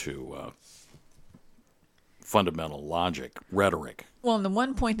respect to fundamental logic, rhetoric. Well, and the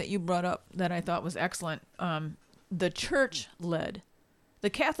one point that you brought up that I thought was excellent, the church led. The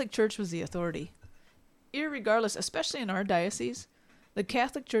Catholic Church was the authority. Irregardless, especially in our diocese, the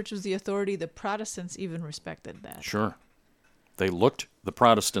Catholic Church was the authority. The Protestants even respected that. Sure. The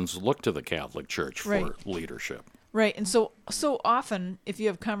Protestants looked to the Catholic Church for leadership. Right. And so often, if you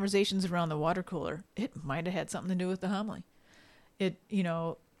have conversations around the water cooler, it might have had something to do with the homily.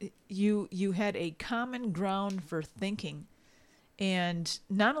 You had a common ground for thinking. And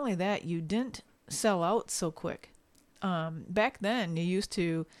not only that, you didn't sell out so quick. Back then, you used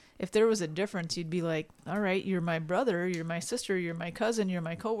to, if there was a difference, you'd be like, all right, you're my brother, you're my sister, you're my cousin, you're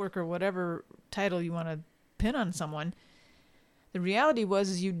my coworker, whatever title you want to pin on someone. The reality was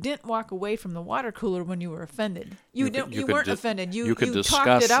is you didn't walk away from the water cooler when you were offended. You weren't offended. You could discuss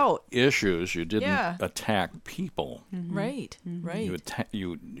talked it out. Issues. You didn't attack people. Mm-hmm. Right, right.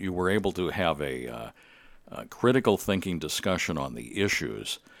 You were able to have a critical thinking discussion on the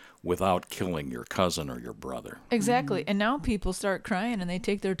issues without killing your cousin or your brother. Exactly. And now people start crying and they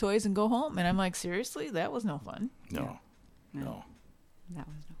take their toys and go home. And I'm like, seriously? That was no fun. No. That was no fun.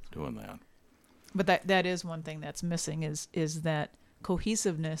 Doing that. But that is one thing that's missing is that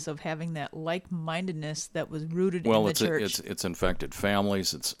cohesiveness of having that like-mindedness that was rooted in the church. It's infected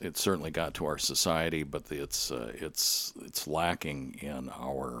families. It's certainly got to our society, but it's lacking in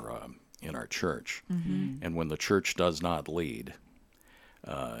our church. Mm-hmm. And when the church does not lead,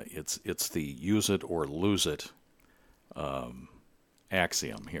 it's the use it or lose it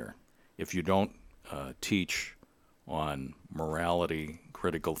axiom here. If you don't teach on morality,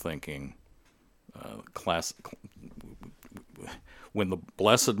 critical thinking, when the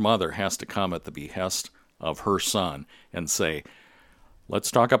Blessed Mother has to come at the behest of her son and say,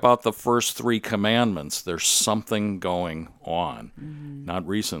 let's talk about the first 3 commandments, there's something going on. Mm-hmm. Not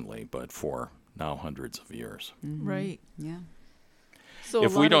recently, but for now hundreds of years. Mm-hmm. Right. Yeah. So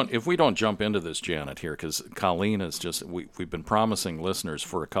if we don't jump into this, Janet, here, because Colleen is just, we've been promising listeners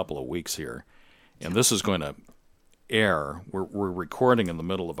for a couple of weeks here, and this is going to air. We're recording in the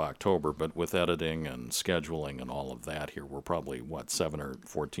middle of October, but with editing and scheduling and all of that here, we're probably, 7 or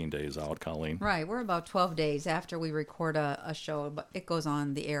 14 days out, Colleen? Right. We're about 12 days after we record a show. But it goes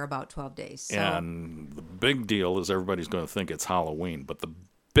on the air about 12 days. So. And the big deal is everybody's going to think it's Halloween, but the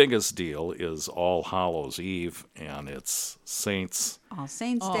biggest deal is All Hallows Eve, and it's All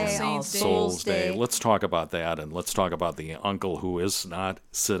Saints Day, All Souls Day. Let's talk about that, and let's talk about the uncle who is not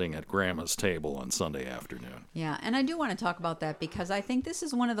sitting at Grandma's table on Sunday afternoon. Yeah, and I do want to talk about that because I think this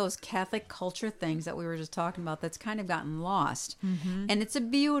is one of those Catholic culture things that we were just talking about that's kind of gotten lost. Mm-hmm. And it's a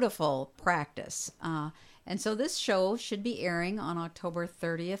beautiful practice. And so this show should be airing on October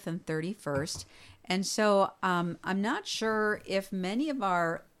 30th and 31st. And so I'm not sure if many of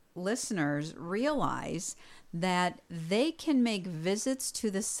our listeners realize that they can make visits to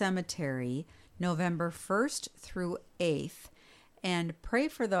the cemetery November 1st through 8th and pray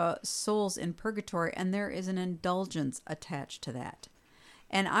for the souls in purgatory, and there is an indulgence attached to that.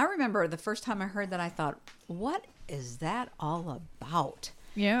 And I remember the first time I heard that, I thought, what is that all about?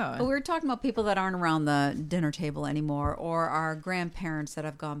 Yeah. But we were talking about people that aren't around the dinner table anymore, or our grandparents that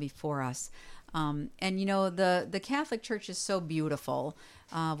have gone before us. And the Catholic Church is so beautiful.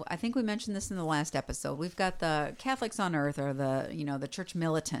 I think we mentioned this in the last episode. We've got the Catholics on earth, or the church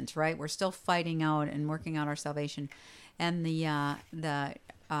militant, right? We're still fighting out and working out our salvation. And the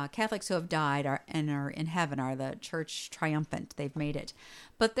Catholics who have died and are in heaven are the church triumphant. They've made it.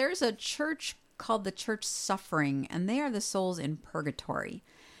 But there's a church called the church suffering, and they are the souls in purgatory.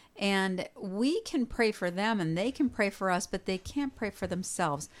 And we can pray for them and they can pray for us, but they can't pray for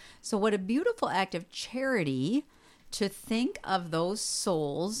themselves. So what a beautiful act of charity to think of those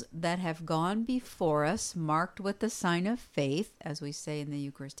souls that have gone before us, marked with the sign of faith, as we say in the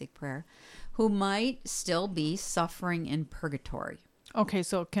Eucharistic prayer, who might still be suffering in purgatory. Okay,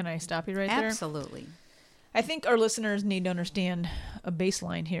 so can I stop you right there? Absolutely. I think our listeners need to understand a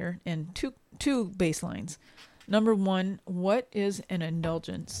baseline here, and two baselines. Number one, what is an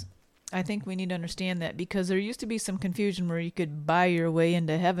indulgence? I think we need to understand that, because there used to be some confusion where you could buy your way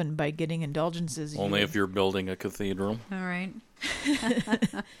into heaven by getting indulgences. Only if you're building a cathedral. All right.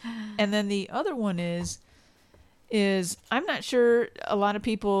 And then the other one is I'm not sure a lot of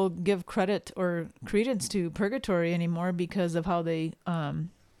people give credit or credence to purgatory anymore because of how they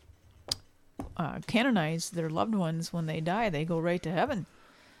canonize their loved ones. When they die, they go right to heaven.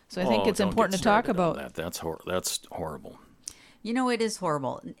 So I think it's important to talk about that. That's horrible. It is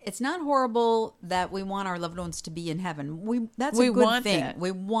horrible. It's not horrible that we want our loved ones to be in heaven. That's we a good want thing. That.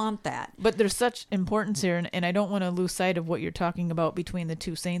 We want that. But there's such importance here, and I don't want to lose sight of what you're talking about between the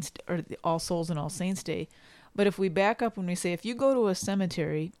two saints, or the All Souls and All Saints Day. But if we back up when we say, if you go to a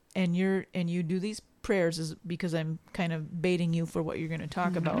cemetery and you do these prayers, is because I'm kind of baiting you for what you're going to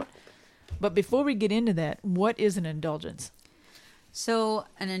talk about. But before we get into that, what is an indulgence? So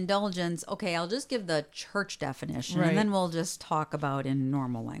an indulgence, okay, I'll just give the church definition, right, and then we'll just talk about in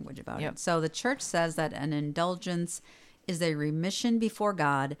normal language about it. So the church says that an indulgence is a remission before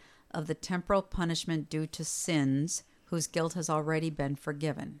God of the temporal punishment due to sins whose guilt has already been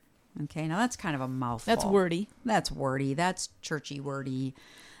forgiven. Okay, now that's kind of a mouthful. That's wordy. That's wordy. That's churchy wordy.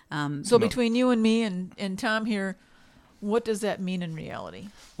 So between you and me and Tom here, what does that mean in reality?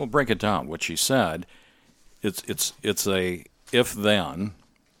 Well, break it down. What she said, it's a if then,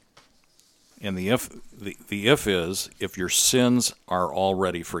 and the if is if your sins are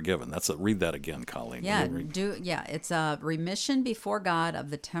already forgiven. Read that again, Colleen. Yeah, it's a remission before God of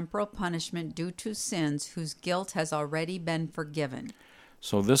the temporal punishment due to sins whose guilt has already been forgiven.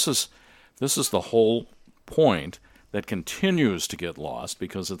 So this is the whole point that continues to get lost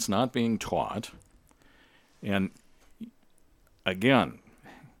because it's not being taught. And again,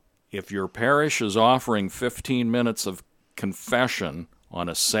 if your parish is offering 15 minutes of confession on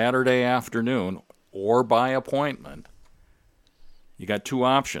a Saturday afternoon or by appointment, you got two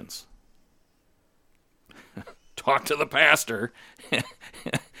options. Talk to the pastor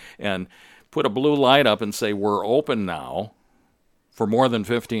and put a blue light up and say, we're open now for more than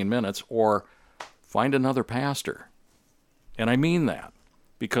 15 minutes, or find another pastor. And I mean that,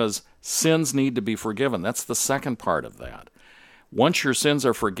 because sins need to be forgiven. That's the second part of that. Once your sins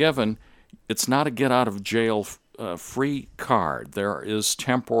are forgiven, it's not a get-out-of-jail free card. There is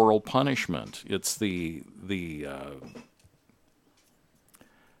temporal punishment. It's the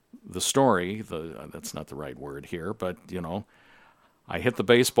story. That's not the right word here, but I hit the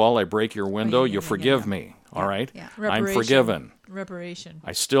baseball. I break your window. You forgive me. All right. Yeah. I'm forgiven. Reparation.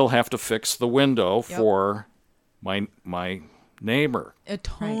 I still have to fix the window for my neighbor.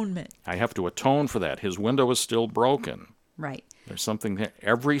 Atonement. I have to atone for that. His window is still broken. Right. There's something there.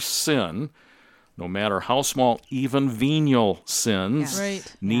 Every sin, no matter how small, even venial sins,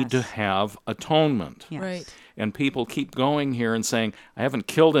 need to have atonement. Yes. Right. And people keep going here and saying, I haven't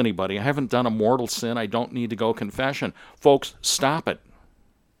killed anybody. I haven't done a mortal sin. I don't need to go confession. Folks, stop it.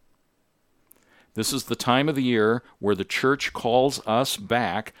 This is the time of the year where the church calls us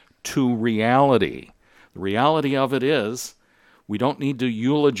back to reality. The reality of it is we don't need to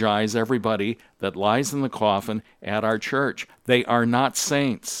eulogize everybody that lies in the coffin at our church. They are not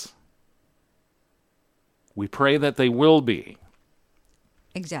saints. We pray that they will be.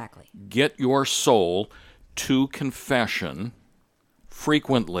 Exactly. Get your soul to confession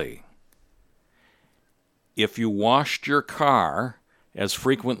frequently. If you washed your car as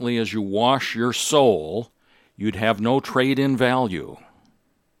frequently as you wash your soul, you'd have no trade-in value.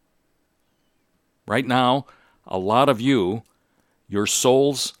 Right now, a lot of you, your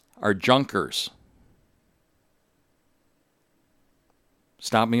souls are junkers.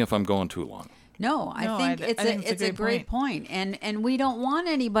 Stop me if I'm going too long. No, I think it's a great point. And we don't want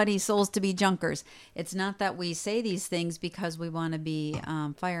anybody's souls to be junkers. It's not that we say these things because we want to be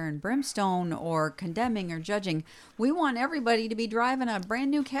fire and brimstone or condemning or judging. We want everybody to be driving a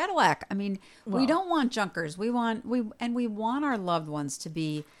brand new Cadillac. I mean, we don't want junkers. We want our loved ones to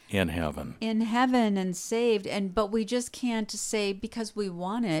be in heaven and saved. But we just can't say because we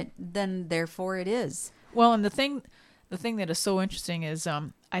want it, then therefore it is. Well, and the thing that is so interesting is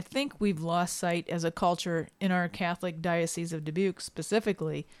I think we've lost sight as a culture in our Catholic Diocese of Dubuque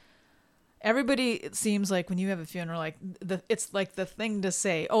specifically. Everybody, it seems like when you have a funeral, it's like the thing to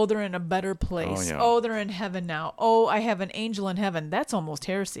say, oh, they're in a better place. Oh, they're in heaven now. Oh, I have an angel in heaven. That's almost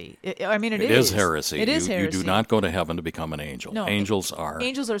heresy. It is heresy. It is heresy. You do not go to heaven to become an angel. No, angels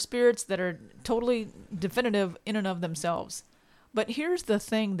are spirits that are totally definitive in and of themselves. But here's the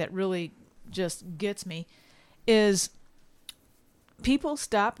thing that really just gets me is people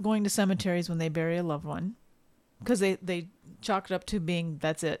stop going to cemeteries when they bury a loved one because they chalk it up to being,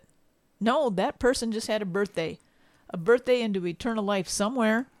 that's it. No, that person just had a birthday into eternal life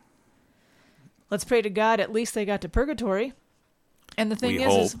somewhere. Let's pray to God, at least they got to purgatory. And the thing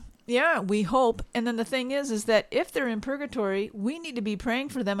is, we hope. And then the thing is that if they're in purgatory, we need to be praying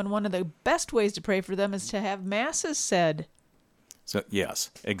for them. And one of the best ways to pray for them is to have masses said. So,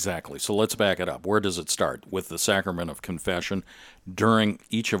 yes, exactly. So let's back it up. Where does it start? With the sacrament of confession during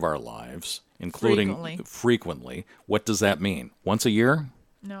each of our lives, including frequently. What does that mean? Once a year?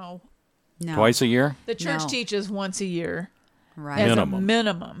 No. Twice a year? The church teaches once a year. Right. As a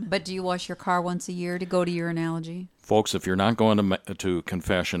minimum. But do you wash your car once a year, to go to your analogy? Folks, if you're not going to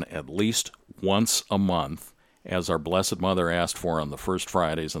confession at least once a month, as our Blessed Mother asked for on the first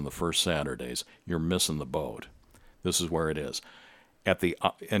Fridays and the first Saturdays, you're missing the boat. This is where it is.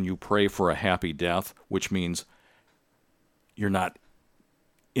 And you pray for a happy death, which means you're not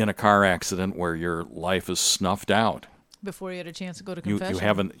in a car accident where your life is snuffed out. Before you had a chance to go to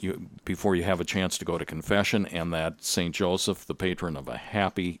confession. Before you have a chance to go to confession, and that St. Joseph, the patron of a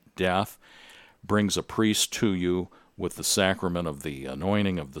happy death, brings a priest to you with the sacrament of the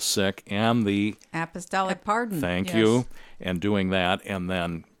anointing of the sick and the apostolic pardon. Thank you. And doing that, and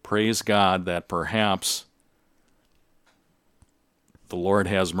then praise God that perhaps the Lord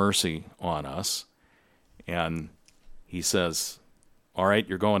has mercy on us, and he says, all right,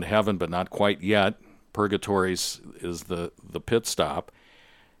 you're going to heaven, but not quite yet. Purgatory is the pit stop.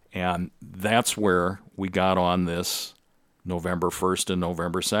 And that's where we got on this November 1st and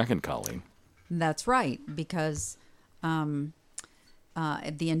November 2nd, Colleen. That's right, because the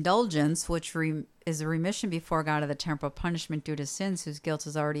indulgence, which is a remission before God of the temporal punishment due to sins whose guilt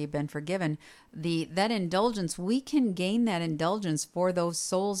has already been forgiven, that indulgence, we can gain that indulgence for those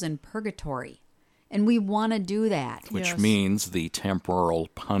souls in purgatory. And we want to do that. Which means the temporal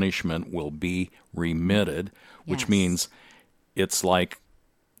punishment will be remitted, which means it's like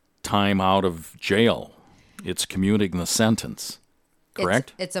time out of jail. It's commuting the sentence.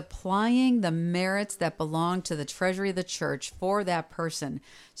 Correct? It's applying the merits that belong to the treasury of the church for that person.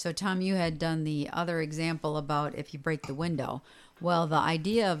 So, Tom, you had done the other example about if you break the window. Well, the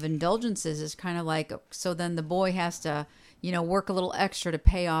idea of indulgences is kind of like, so then the boy has to, work a little extra to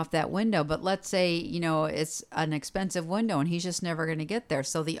pay off that window. But let's say, it's an expensive window and he's just never going to get there.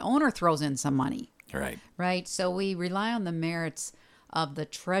 So the owner throws in some money. Right. Right. So we rely on the merits of the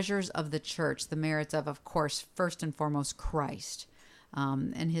treasures of the church, the merits of course, first and foremost, Christ.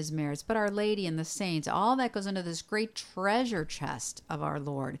 And his merits, but Our Lady and the saints, all that goes into this great treasure chest of our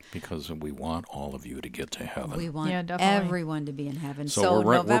Lord. Because we want all of you to get to heaven. We want everyone to be in heaven. So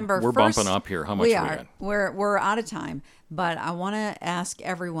November 1st, we're bumping up here. How much we are? We're out of time, but I want to ask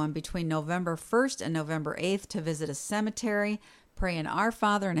everyone between November 1st and November 8th to visit a cemetery, pray an Our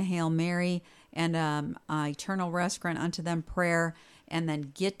Father and a Hail Mary, and eternal rest grant unto them prayer, and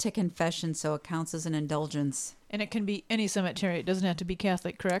then get to confession so it counts as an indulgence. And it can be any cemetery. It doesn't have to be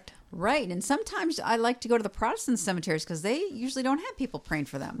Catholic, correct? Right. And sometimes I like to go to the Protestant cemeteries because they usually don't have people praying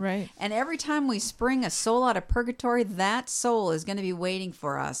for them. Right. And every time we spring a soul out of purgatory, that soul is going to be waiting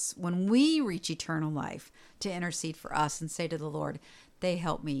for us when we reach eternal life to intercede for us and say to the Lord, they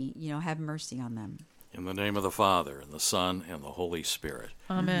help me, have mercy on them. In the name of the Father, and the Son, and the Holy Spirit.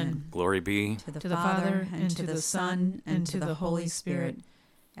 Amen. Glory be to the Father, and to the Son, and to the Holy Spirit,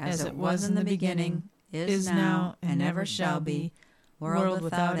 as it was in the beginning, is now, and ever shall be, world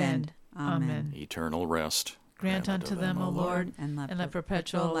without end. Amen. Eternal rest. Grant unto them, O Lord, and let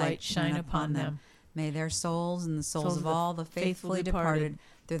perpetual light shine upon them. May their souls and the souls of all the faithfully departed,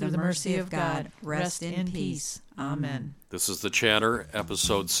 through the mercy of God, rest in peace. Amen. This is The Chatter,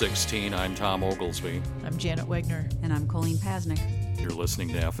 episode 16. I'm Tom Oglesby. I'm Janet Wegner. And I'm Colleen Pasnick. You're listening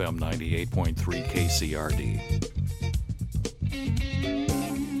to FM 98.3 KCRD.